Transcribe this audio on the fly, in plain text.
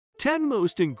10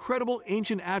 most incredible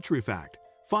ancient artifact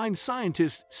find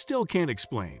scientists still can't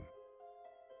explain.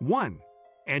 1.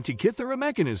 Antikythera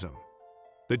mechanism.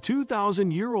 The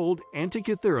 2,000-year-old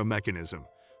Antikythera mechanism,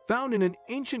 found in an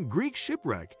ancient Greek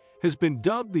shipwreck, has been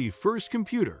dubbed the first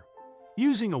computer,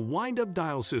 using a wind-up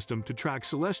dial system to track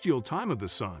celestial time of the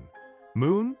sun,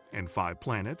 moon, and 5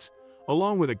 planets,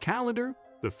 along with a calendar,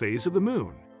 the phase of the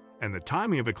moon, and the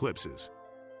timing of eclipses.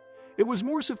 It was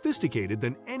more sophisticated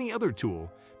than any other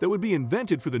tool that would be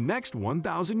invented for the next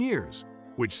 1,000 years,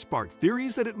 which sparked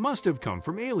theories that it must have come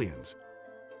from aliens.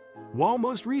 While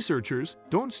most researchers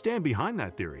don't stand behind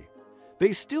that theory,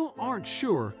 they still aren't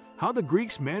sure how the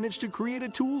Greeks managed to create a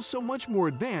tool so much more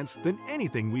advanced than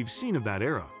anything we've seen of that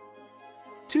era.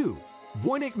 2.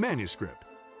 Voynich manuscript.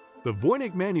 The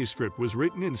Voynich manuscript was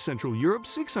written in Central Europe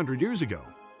 600 years ago,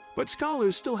 but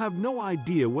scholars still have no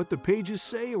idea what the pages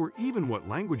say or even what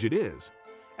language it is,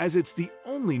 as it's the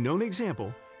only known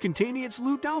example containing its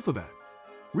looped alphabet.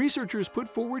 Researchers put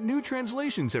forward new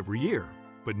translations every year,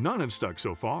 but none have stuck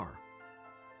so far.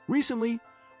 Recently,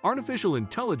 artificial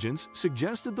intelligence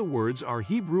suggested the words are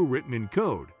Hebrew written in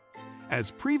code,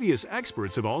 as previous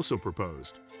experts have also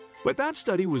proposed. But that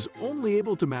study was only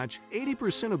able to match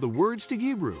 80% of the words to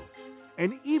Hebrew,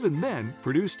 and even then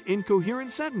produced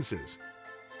incoherent sentences.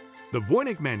 The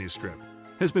Voynich manuscript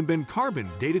has been carbon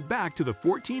dated back to the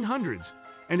 1400s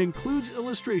and includes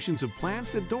illustrations of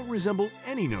plants that don't resemble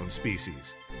any known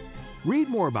species. Read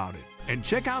more about it and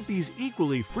check out these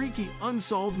equally freaky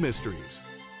unsolved mysteries.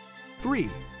 3.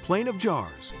 Plain of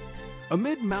Jars.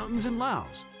 Amid mountains in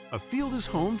Laos, a field is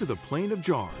home to the Plain of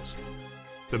Jars.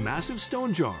 The massive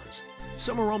stone jars,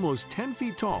 some are almost 10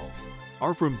 feet tall,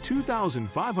 are from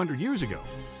 2,500 years ago,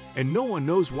 and no one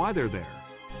knows why they're there.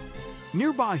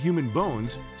 Nearby human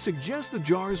bones suggest the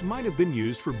jars might have been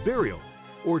used for burial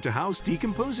or to house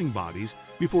decomposing bodies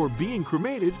before being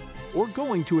cremated or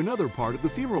going to another part of the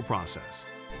funeral process.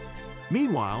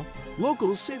 Meanwhile,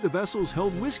 locals say the vessels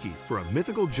held whiskey for a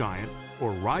mythical giant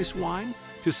or rice wine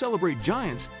to celebrate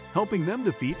giants helping them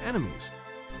defeat enemies.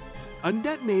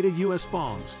 Undetonated U.S.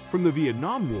 bombs from the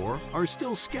Vietnam War are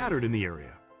still scattered in the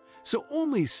area, so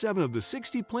only 7 of the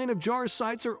 60 Plain of Jars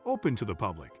sites are open to the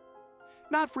public.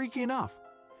 Not freaky enough.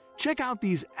 Check out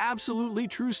these absolutely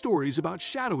true stories about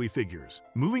shadowy figures,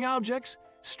 moving objects,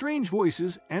 strange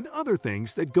voices, and other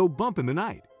things that go bump in the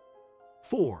night.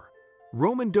 4.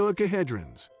 Roman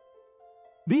dodecahedrons.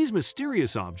 These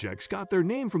mysterious objects got their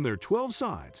name from their 12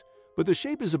 sides, but the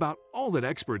shape is about all that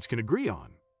experts can agree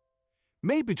on.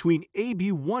 Made between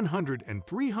AB 100 and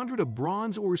 300 of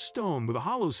bronze or stone with a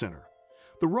hollow center,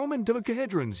 the Roman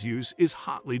dodecahedron's use is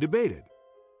hotly debated.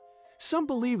 Some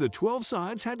believe the 12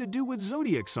 sides had to do with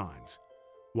zodiac signs,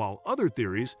 while other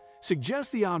theories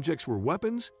suggest the objects were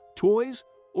weapons, toys,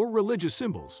 or religious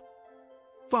symbols.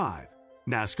 5.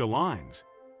 Nazca lines.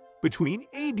 Between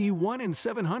AD 1 and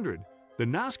 700, the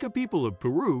Nazca people of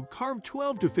Peru carved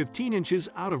 12 to 15 inches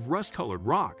out of rust-colored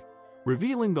rock,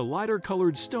 revealing the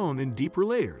lighter-colored stone in deeper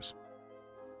layers.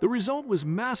 The result was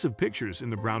massive pictures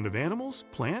in the ground of animals,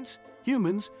 plants,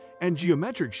 humans, and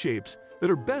geometric shapes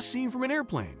that are best seen from an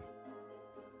airplane.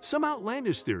 Some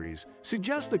outlandish theories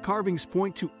suggest the carvings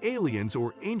point to aliens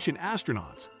or ancient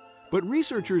astronauts, but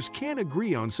researchers can't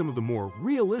agree on some of the more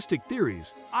realistic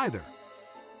theories either.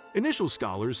 Initial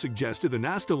scholars suggested the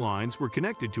Nazca lines were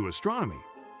connected to astronomy,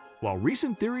 while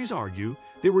recent theories argue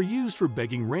they were used for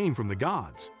begging rain from the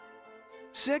gods.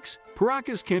 6.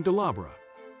 Paracas candelabra.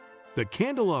 The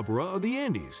candelabra of the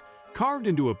Andes, carved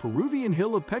into a Peruvian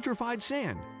hill of petrified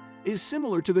sand, is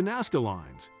similar to the Nazca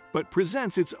lines, but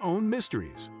presents its own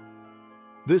mysteries.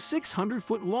 The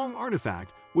 600-foot-long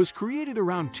artifact was created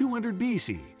around 200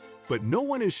 BC, but no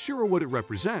one is sure what it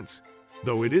represents,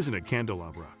 though it isn't a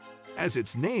candelabra, as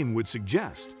its name would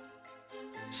suggest.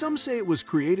 Some say it was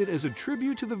created as a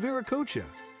tribute to the Viracocha,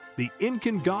 the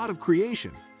Incan god of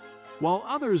creation, while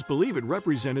others believe it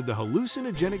represented the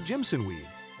hallucinogenic Jimson weed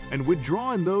and would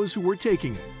draw in those who were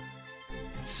taking it.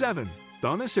 7.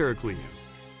 Thonis Heraclean.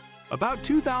 About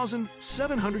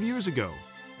 2,700 years ago,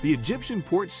 the Egyptian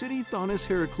port city Thonis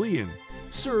Heraclean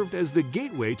served as the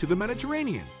gateway to the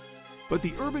Mediterranean, but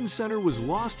the urban center was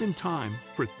lost in time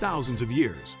for thousands of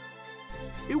years.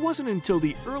 It wasn't until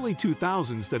the early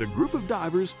 2000s that a group of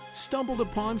divers stumbled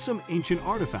upon some ancient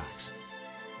artifacts.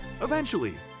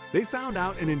 Eventually, they found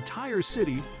out an entire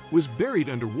city was buried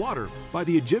underwater by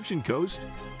the Egyptian coast,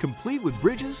 complete with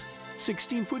bridges,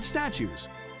 16-foot statues,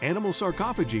 animal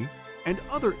sarcophagi, and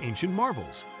other ancient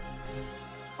marvels.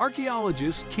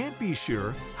 Archaeologists can't be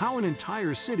sure how an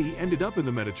entire city ended up in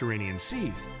the Mediterranean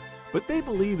Sea, but they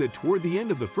believe that toward the end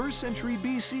of the 1st century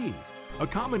BC, a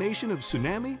combination of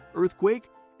tsunami, earthquake,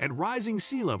 and rising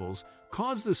sea levels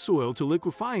caused the soil to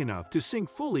liquefy enough to sink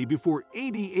fully before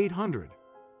AD 800.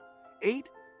 8.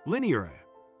 Linear A.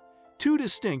 Two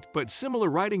distinct but similar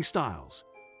writing styles,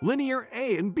 Linear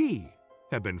A and B,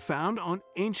 have been found on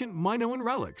ancient Minoan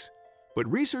relics,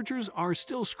 but researchers are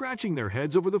still scratching their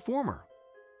heads over the former.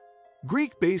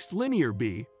 Greek-based Linear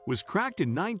B was cracked in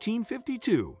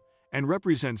 1952 and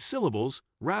represents syllables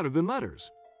rather than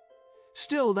letters.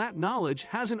 Still, that knowledge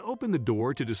hasn't opened the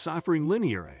door to deciphering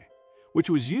Linear A, which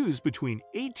was used between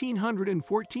 1800 and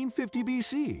 1450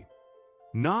 BC.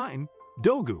 9.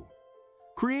 Dogu.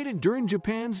 Created during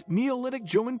Japan's Neolithic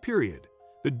Jomon period,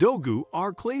 the dogu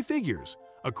are clay figures,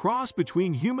 a cross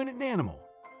between human and animal.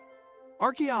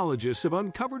 Archaeologists have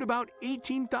uncovered about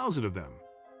 18,000 of them,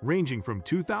 ranging from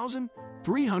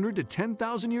 2,300 to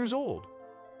 10,000 years old,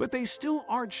 but they still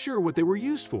aren't sure what they were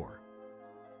used for.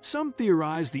 Some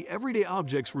theorize the everyday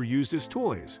objects were used as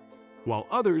toys, while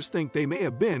others think they may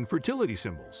have been fertility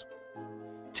symbols.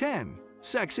 10.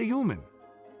 Sacsayhuman.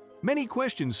 Many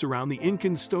questions surround the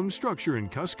Incan stone structure in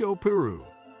Cusco, Peru.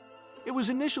 It was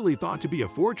initially thought to be a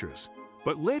fortress,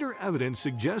 but later evidence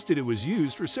suggested it was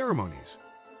used for ceremonies.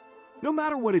 No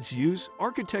matter what its use,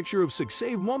 architecture of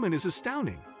Sacsayhuman is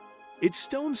astounding. Its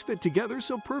stones fit together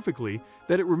so perfectly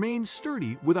that it remains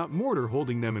sturdy without mortar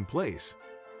holding them in place.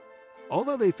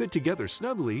 Although they fit together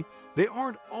snugly, they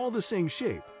aren't all the same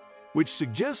shape, which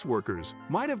suggests workers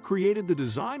might have created the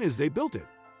design as they built it.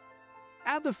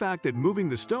 Add the fact that moving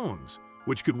the stones,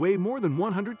 which could weigh more than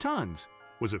 100 tons,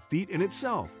 was a feat in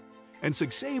itself, and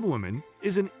Sacsayhuman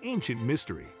is an ancient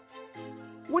mystery.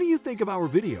 What do you think of our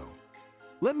video?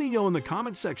 Let me know in the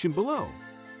comment section below.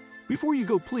 Before you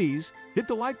go, please hit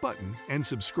the like button and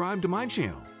subscribe to my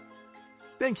channel.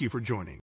 Thank you for joining.